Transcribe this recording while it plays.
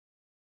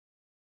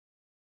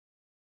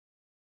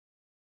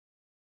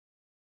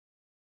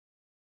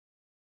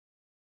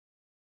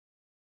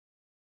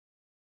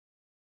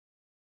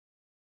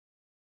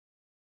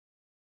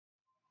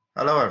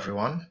Hello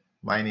everyone,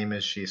 my name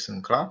is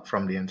Jason Clark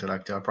from the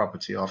Intellectual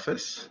Property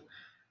Office,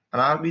 and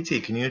I'll be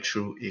taking you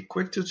through a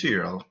quick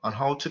tutorial on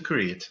how to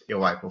create a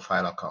WIPO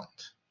File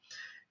account.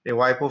 A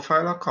WIPO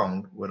File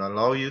account would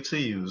allow you to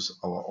use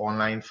our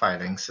online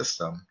filing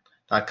system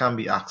that can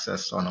be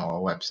accessed on our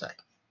website.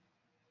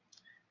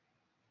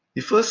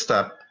 The first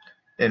step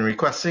in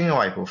requesting a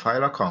WIPO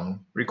File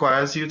account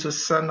requires you to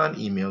send an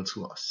email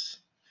to us.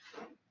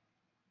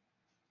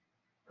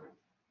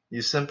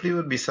 You simply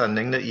would be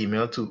sending the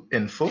email to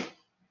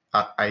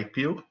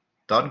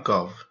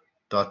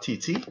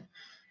info@ipo.gov.tt.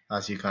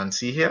 As you can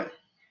see here,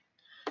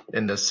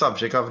 in the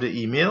subject of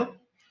the email,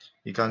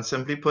 you can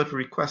simply put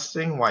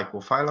requesting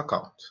WIPO File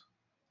account.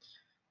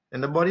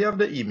 In the body of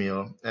the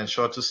email,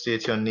 ensure to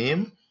state your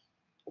name,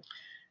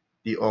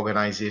 the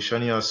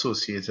organization you're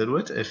associated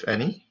with, if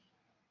any,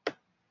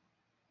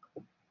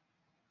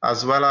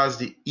 as well as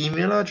the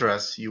email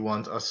address you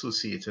want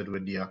associated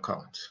with the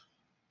account.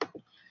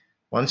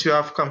 Once you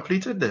have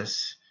completed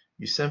this,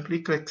 you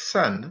simply click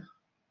send,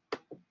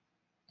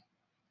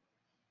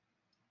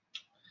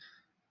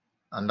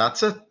 and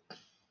that's it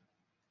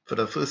for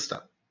the first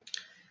step.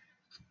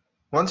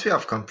 Once we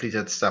have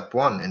completed step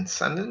 1 in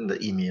sending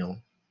the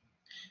email,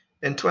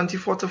 in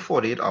 24 to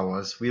 48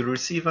 hours, we'll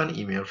receive an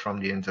email from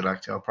the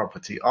Intellectual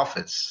Property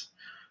Office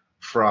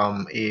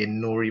from a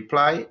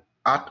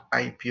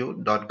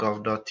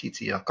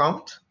noreply@ipo.gov.tt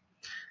account,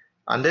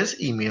 and this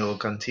email will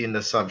contain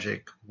the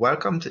subject,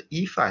 Welcome to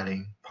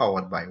e-filing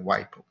powered by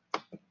WIPO.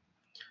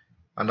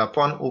 And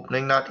upon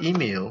opening that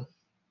email,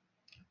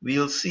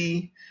 we'll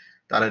see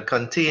that it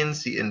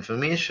contains the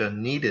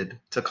information needed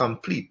to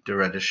complete the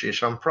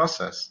registration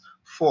process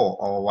for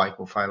our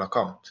WIPO File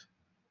account.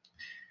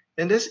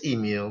 In this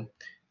email,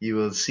 you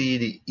will see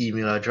the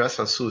email address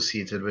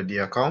associated with the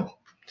account.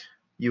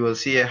 You will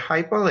see a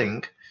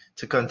hyperlink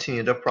to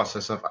continue the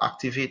process of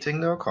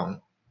activating the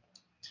account.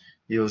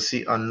 You will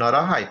see another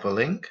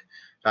hyperlink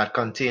that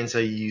contains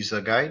a user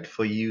guide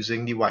for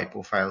using the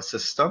WIPO File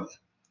system.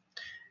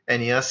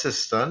 Any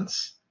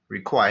assistance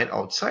required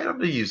outside of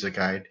the user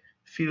guide,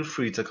 feel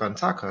free to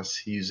contact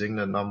us using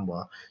the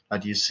number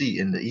that you see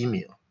in the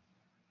email.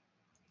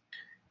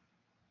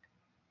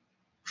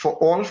 For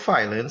all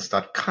filings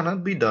that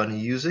cannot be done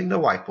using the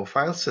WIPO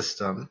File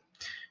system,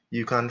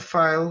 you can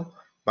file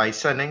by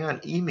sending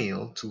an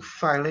email to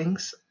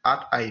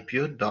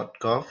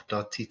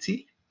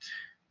filings@ipo.gov.tt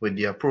with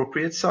the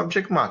appropriate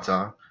subject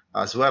matter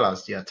as well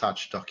as the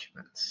attached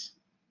documents.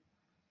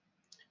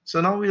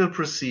 So now we'll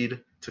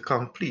proceed to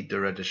complete the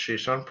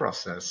registration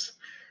process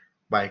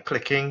by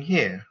clicking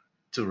here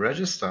to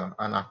register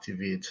and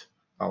activate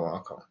our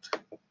account.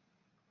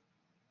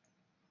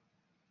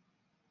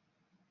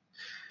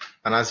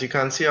 And as you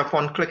can see,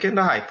 upon clicking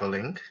the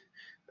hyperlink,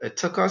 it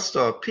took us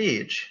to a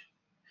page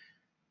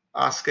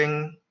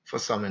asking for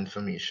some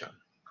information,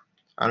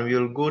 and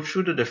we'll go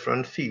through the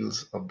different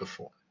fields of the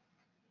form.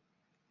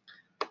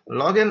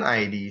 Login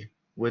ID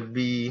would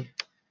be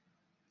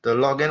the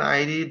login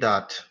ID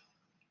that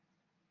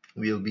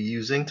we'll be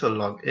using to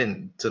log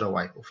in to the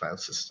WIPO File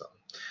system.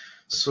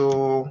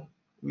 So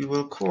we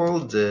will call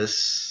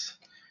this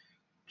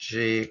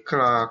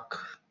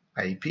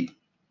jclarkip.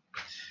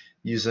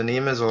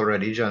 Username is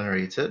already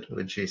generated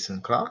with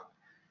Jason Clark.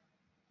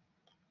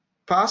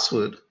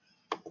 Password,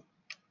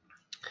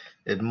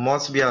 it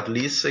must be at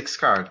least 6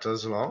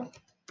 characters long,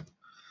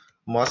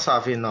 must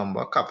have a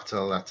number,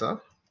 capital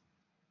letter,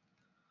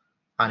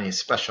 and a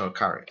special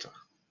character.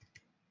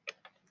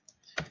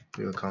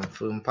 We will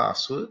confirm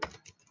password.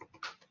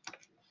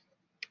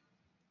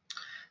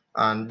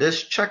 And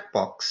this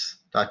checkbox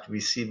that we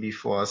see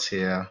before us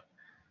here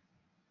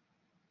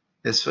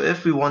is for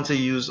if we want to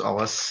use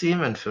our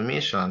same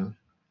information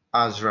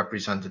as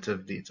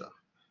representative data.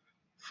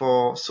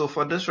 For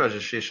this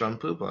registration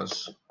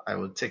purpose, I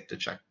will tick the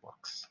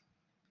checkbox.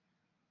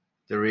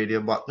 The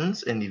radio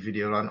buttons,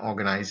 individual and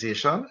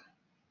organization.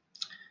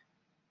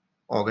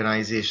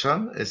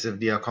 Organization is if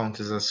the account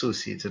is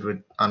associated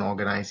with an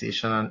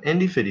organization, and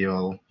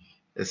individual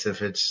is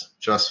if it's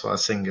just for a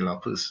singular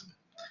person.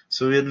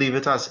 So we'll leave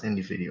it as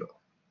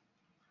individual.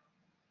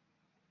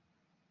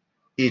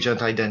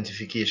 Agent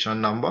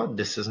identification number,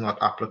 this is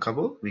not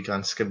applicable. We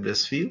can skip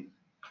this field.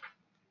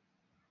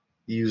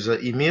 User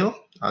email,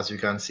 as you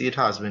can see, it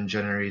has been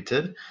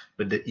generated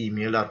with the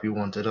email that we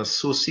wanted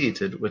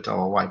associated with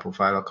our WIPO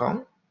File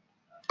account.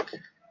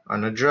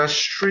 An address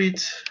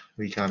street,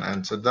 we can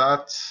enter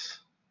that.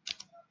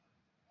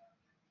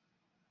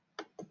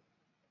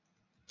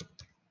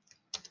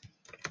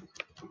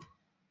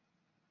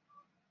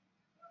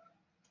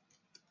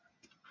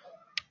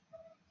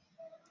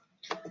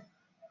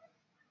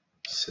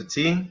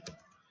 City,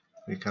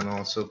 we can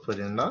also put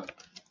in that.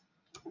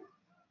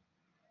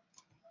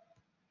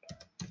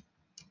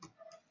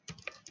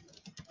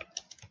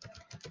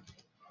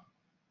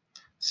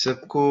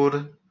 Zip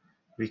code,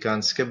 we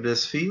can skip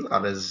this field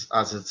as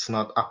it's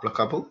not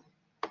applicable.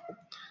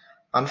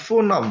 And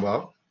phone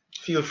number,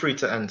 feel free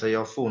to enter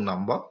your phone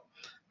number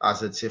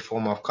as it's a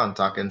form of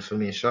contact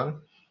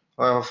information.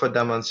 However, for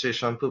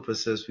demonstration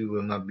purposes, we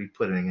will not be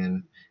putting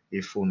in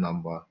a phone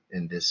number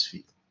in this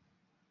field.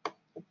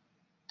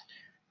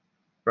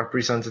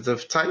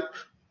 Representative type,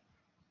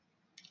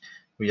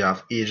 we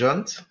have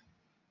agent,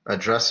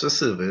 address for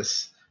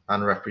service,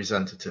 and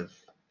representative.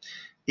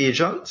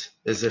 Agent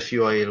is if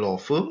you are a law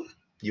firm,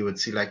 you would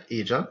select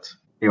agent.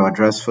 Your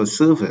address for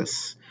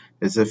service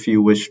is if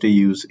you wish to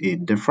use a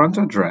different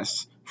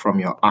address from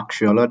your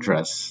actual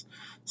address,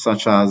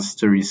 such as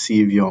to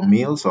receive your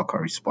mails or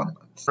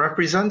correspondence.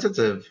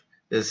 Representative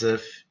is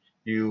if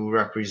you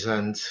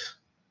represent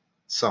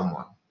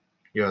someone.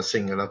 You're a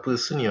singular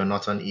person, you're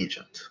not an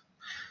agent.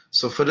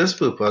 So for this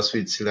purpose,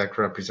 we'd select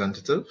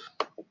representative.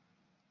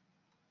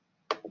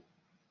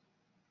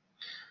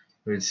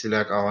 We'd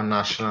select our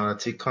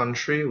nationality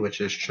country, which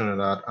is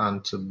Trinidad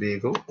and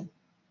Tobago.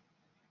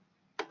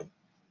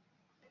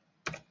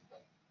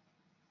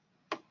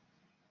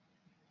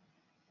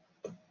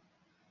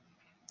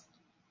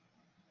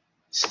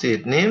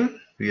 State name,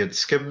 we had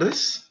skipped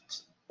this.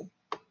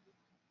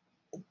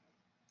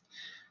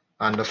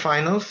 And the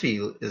final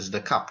field is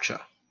the CAPTCHA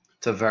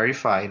to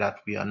verify that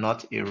we are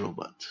not a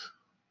robot.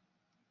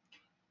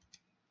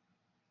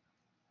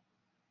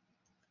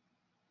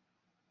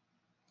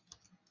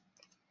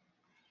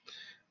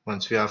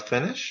 Once we have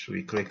finished,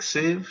 we click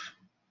Save.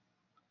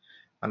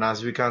 And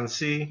as we can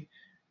see,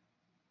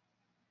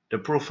 the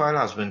profile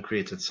has been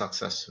created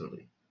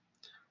successfully.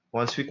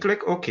 Once we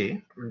click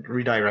OK,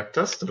 redirect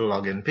us to the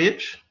login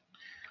page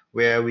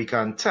where we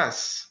can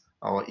test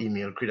our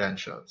email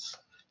credentials.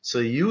 So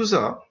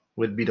user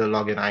would be the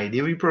login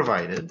ID we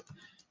provided,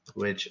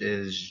 which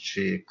is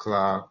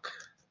jclarkip,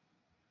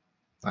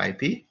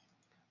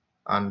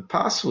 and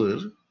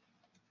password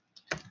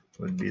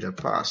would be the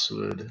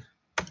password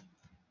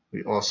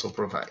we also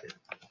provided.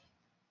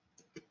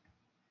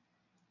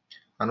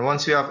 And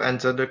once you have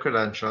entered the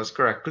credentials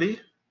correctly,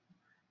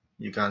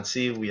 you can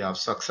see we have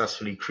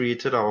successfully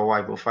created our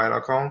WIPO File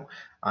account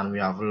and we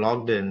have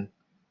logged in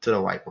to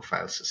the WIPO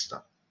File system.